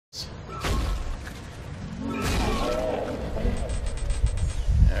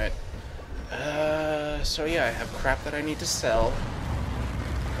So yeah, I have crap that I need to sell.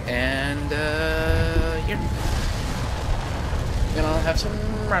 And, yeah. Then I'll have some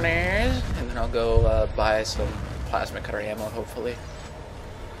runners, and then I'll go, buy some plasma cutter ammo, hopefully.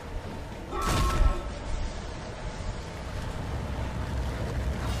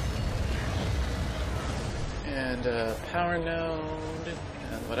 And, power node,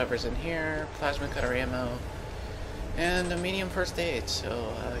 and whatever's in here, plasma cutter ammo, and a medium first aid.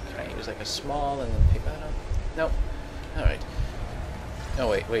 So, can I use like a small and then pick that up? Nope. Alright. Oh,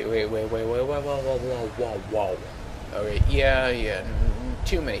 wait. Whoa. Alright, yeah.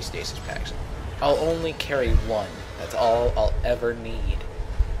 Too many stasis packs. I'll only carry one. That's all I'll ever need.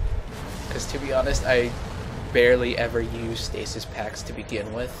 Because to be honest, I barely ever use stasis packs to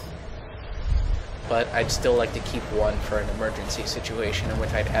begin with. But I'd still like to keep one for an emergency situation in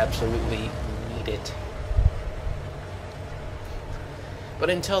which I'd absolutely need it. But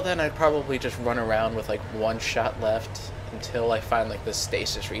until then, I'd probably just run around with like one shot left until I find like the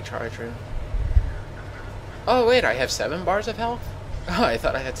stasis recharge room. Oh wait, I have 7 bars of health? Oh, I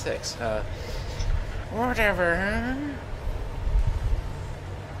thought I had 6. Whatever.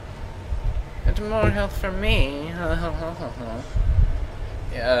 It's more health for me.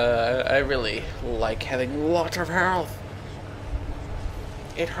 Yeah, I really like having lots of health.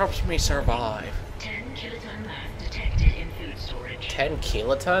 It helps me survive. 10 kiloton mass detected in food storage. 10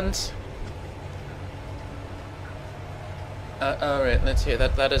 kilotons? Alright, let's see.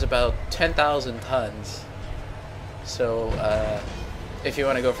 That is about 10,000 tons. So, if you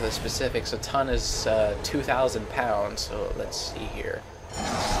want to go for the specifics, a ton is 2,000 pounds. So let's see here.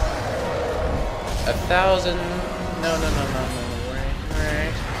 1,000. No.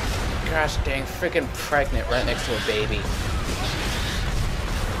 Right. Gosh dang, freaking pregnant right next to a baby.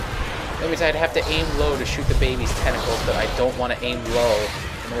 That means I'd have to aim low to shoot the baby's tentacles, but I don't want to aim low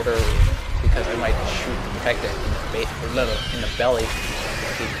in order because I might shoot the pregnant in the belly.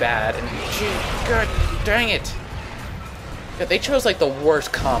 It'd be bad. And god dang it. Yeah, they chose like the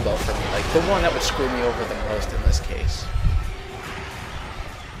worst combo for me, like the one that would screw me over the most in this case.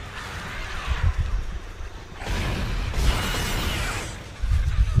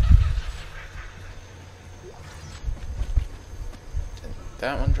 Did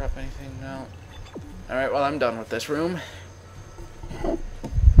that one drop anything? No. Alright, well I'm done with this room.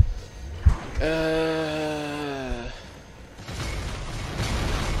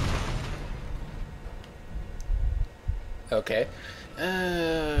 Okay.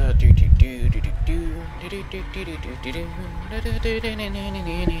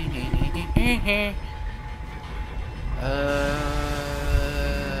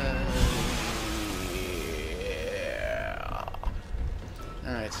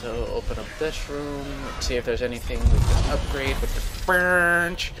 Alright, so open up this room. Let's see if there's anything we can upgrade with the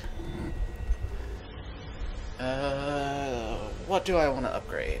branch. What do I want to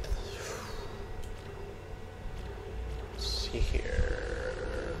upgrade? Here.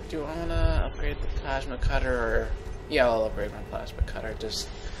 Do I want to upgrade the plasma cutter? Or... yeah, I'll upgrade my plasma cutter. Just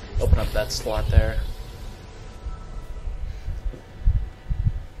open up that slot there.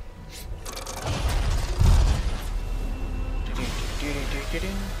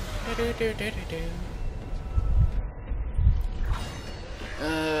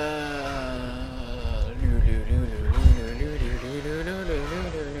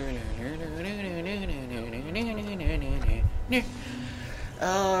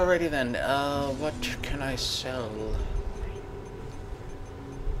 Alrighty then, what can I sell?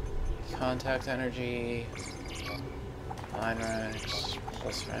 Contact energy, line racks,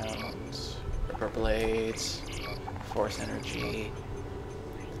 plus rounds, rubber blades, force energy.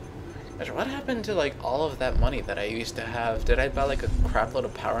 What happened to like all of that money that I used to have? Did I buy like a crap load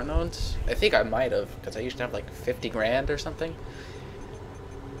of power nodes? I think I might have, because I used to have like 50 grand or something.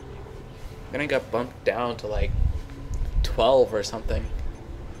 Then I got bumped down to like 12 or something.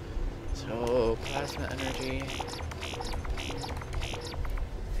 So, plasma energy.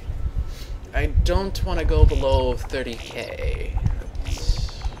 I don't want to go below 30k.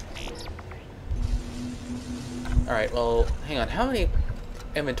 Alright, well, hang on. How many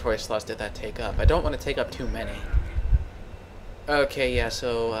inventory slots did that take up? I don't want to take up too many. Okay, yeah,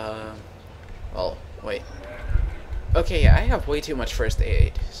 so, well, wait. Okay, yeah, I have way too much first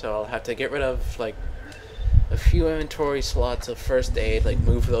aid, so I'll have to get rid of, like, a few inventory slots of first aid, like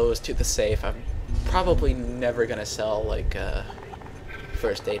move those to the safe. I'm probably never gonna sell like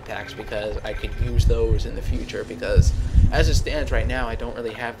first aid packs because I could use those in the future, because as it stands right now I don't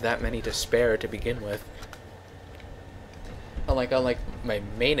really have that many to spare to begin with. Unlike on like my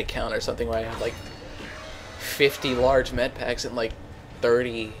main account or something where I have like 50 large med packs and like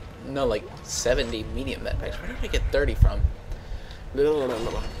 30 No, like 70 medium med packs. Where did I get 30 from?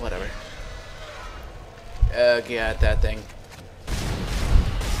 Whatever. Oh god, that thing.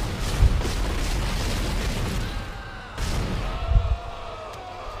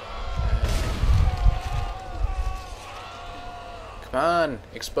 Come on,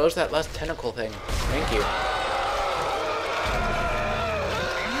 expose that last tentacle thing. Thank you.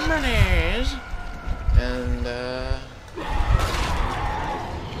 Monies! And,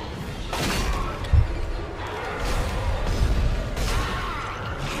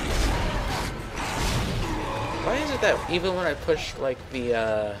 why is it that even when I push, like,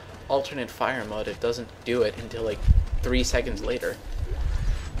 the, alternate fire mode, it doesn't do it until, like, 3 seconds later?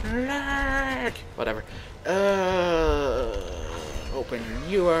 Lag! Whatever. Open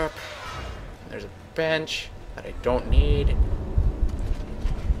you up. There's a bench that I don't need.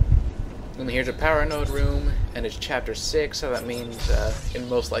 And here's a power node room, and it's chapter 6, so that means it'll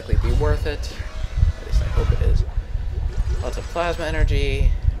most likely be worth it. At least I hope it is. Lots of plasma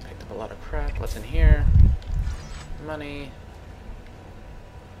energy. Picked up a lot of crap. What's in here? Money.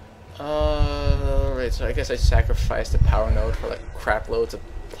 Right, so I guess I sacrificed the power node for like crap loads of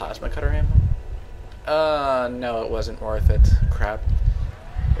plasma cutter ammo. No, it wasn't worth it. Crap.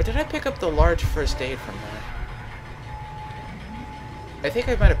 Or did I pick up the large first aid from there? I think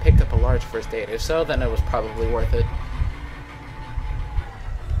I might have picked up a large first aid. If so, then it was probably worth it.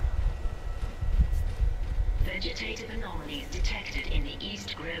 Vegetative anomalies detected in the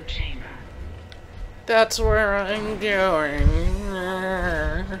East Grove chamber. That's where I'm going.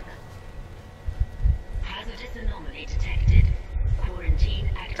 Hazardous anomaly detected.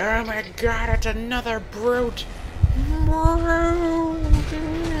 Quarantine activated. Oh my god, it's another brute!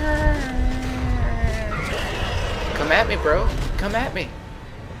 Come at me, bro. Come at me.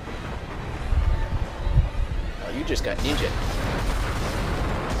 Oh, you just got ninja.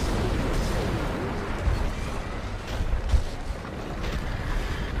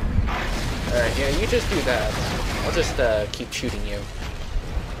 Alright, yeah, you just do that. I'll just keep shooting you.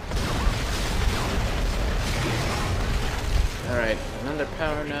 Alright, another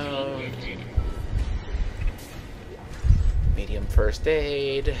power node. Medium first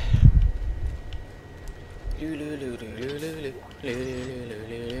aid.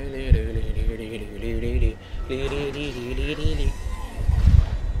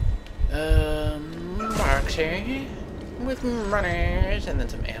 Marksy with monies and then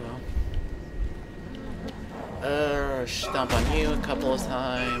some ammo. Stomp on you a couple of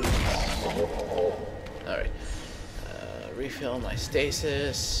times. Alright. Refill my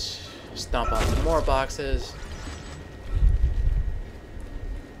stasis. Stomp on some more boxes.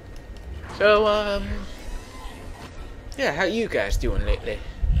 So, yeah, how you guys doing lately?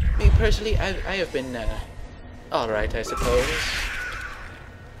 Me personally, I have been, alright, I suppose.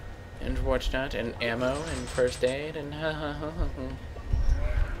 And whatnot, and ammo, and first aid, and Alright,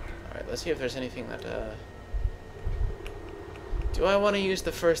 let's see if there's anything that, do I want to use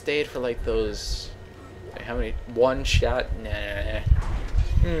the first aid for, like, those... How many? One shot? Nah.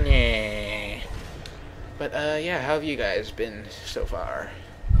 Nah. But, yeah, how have you guys been so far?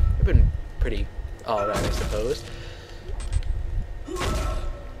 I've been pretty alright, I suppose.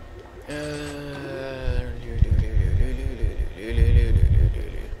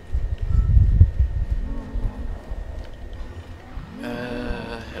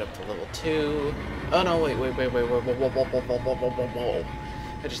 Head up to level 2. Oh no, wait, whoa.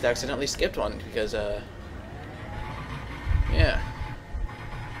 I just accidentally skipped one because, yeah.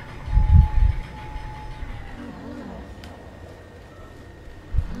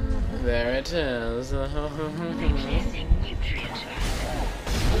 There it is. Replacing nutrient.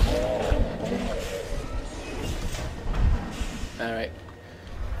 Alright.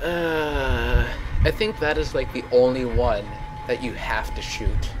 I think that is like the only one that you have to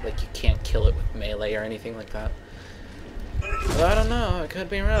shoot. Like you can't kill it with melee or anything like that. Well, I don't know. I could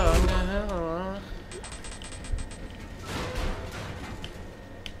be wrong.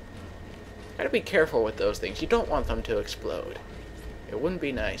 Gotta be careful with those things. You don't want them to explode. It wouldn't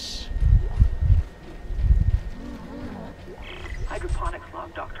be nice. Hydroponics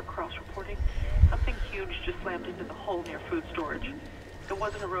log, Dr. Cross reporting. Something huge just slammed into the hull near food storage. It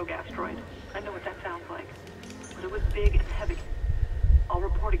wasn't a rogue asteroid. I know what that sounds like. But it was big and heavy. I'll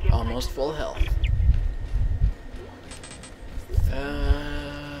report again. Almost full health.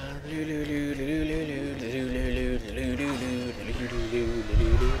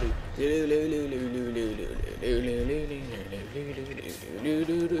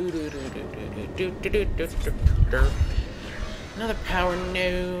 Another power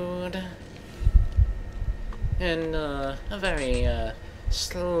node. And a very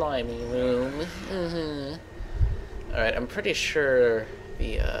slimy room. Alright, I'm pretty sure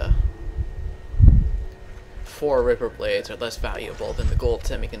the 4 Ripper Blades are less valuable than the gold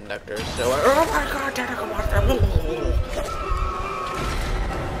semiconductors, so oh my god, tentacle monster!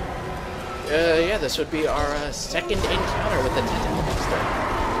 Yeah, this would be our second encounter with the tentacle monster.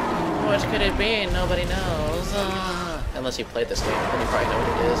 What could it be? Nobody knows. Unless you played this game, then you probably know what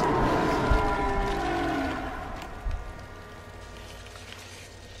it is.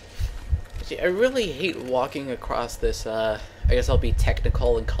 See, I really hate walking across this, I guess I'll be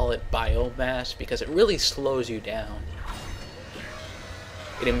technical and call it biomass, because it really slows you down.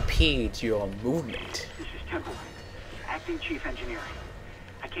 It impedes your movement. This is Temple, acting chief engineering.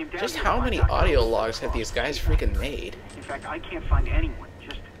 I came down Just here how to many find out audio how logs have these guys freaking made? In fact, I can't find anyone.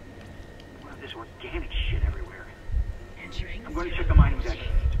 Just this organic shit everywhere. Entering I'm going to check the mining deck.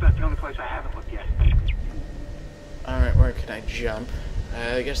 It's about the only place I haven't looked yet. Alright, where can I jump?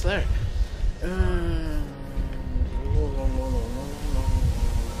 I guess there.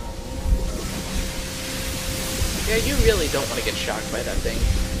 Yeah, you really don't want to get shocked by that thing.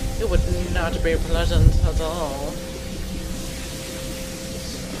 It would not be pleasant at all.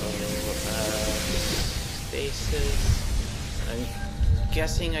 Stasis. I'm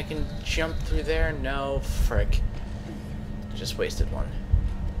guessing I can jump through there? No, frick. Just wasted one.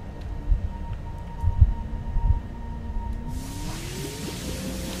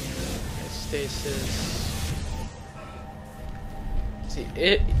 Stasis. See,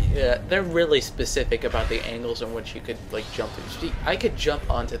 yeah, they're really specific about the angles in which you could, like, jump through. See, I could jump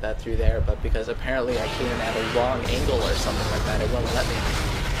onto that through there, but because apparently I came in at a wrong angle or something like that, it won't let me.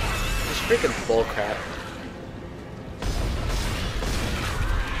 It's freaking bullcrap.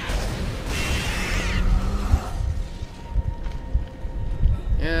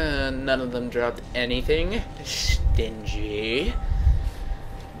 Yeah, none of them dropped anything. Stingy.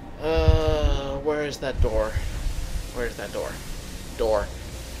 Where is that door? Where's that door? Door.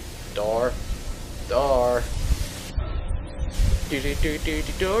 Door. Door. Dora.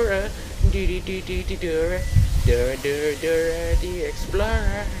 Dora. Dora, Dora, Dora, the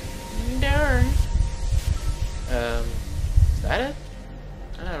Explorer. Dora. Is that it?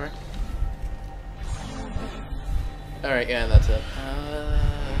 Whatever. Alright, yeah, that's it.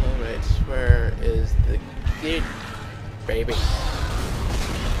 Wait, where is the gate? Baby.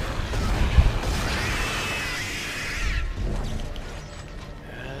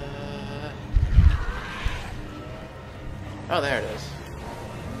 Oh, there it is.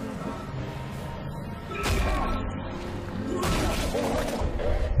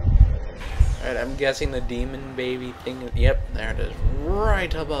 Alright, I'm guessing the demon baby thing. Yep, there it is.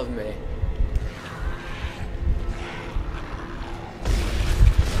 Right above me.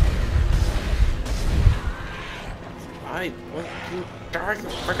 I want you die, you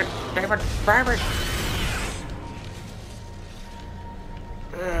freaking demon baby!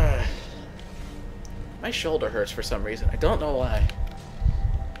 My shoulder hurts for some reason. I don't know why.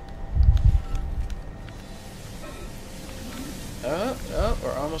 Oh,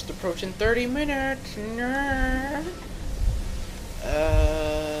 we're almost approaching 30 minutes.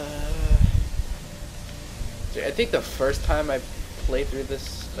 I think the first time I played through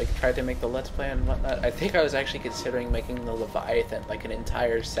this, like, tried to make the Let's Play and whatnot, I think I was actually considering making the Leviathan, like, an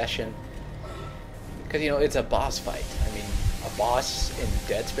entire session. Because, you know, it's a boss fight. I mean, a boss in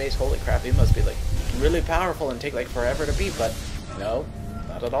Dead Space, holy crap, he must be, like, really powerful and take, like, forever to beat, but no,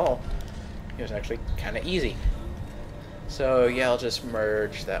 not at all. It was actually kind of easy. So, yeah, I'll just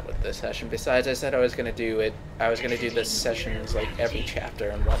merge that with this session. Besides, I said I was going to do it, I was going to do the sessions, like, every chapter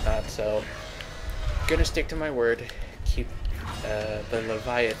and whatnot, so gonna stick to my word. Keep the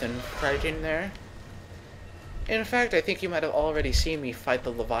Leviathan right in there. In fact, I think you might have already seen me fight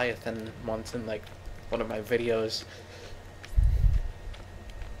the Leviathan once in, like, one of my videos.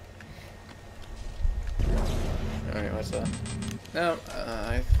 Alright, what's that? No,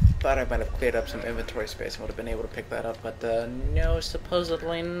 I thought I might have cleared up some inventory space and would have been able to pick that up, but no,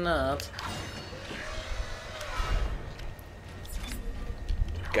 supposedly not.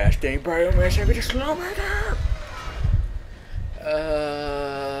 Gosh dang biomass, I could just slow me down!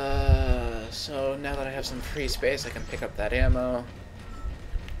 So now that I have some free space, I can pick up that ammo.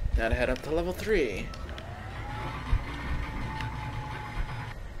 Now to head up to level 3.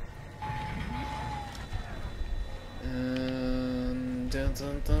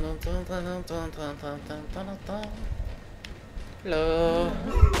 Hello.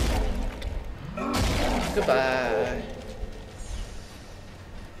 Goodbye.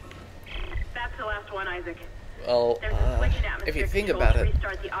 That's the last one, Isaac. Well, There's a switch in if you atmosphere think control about to it,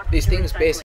 restart the these oxygen things recycling. basically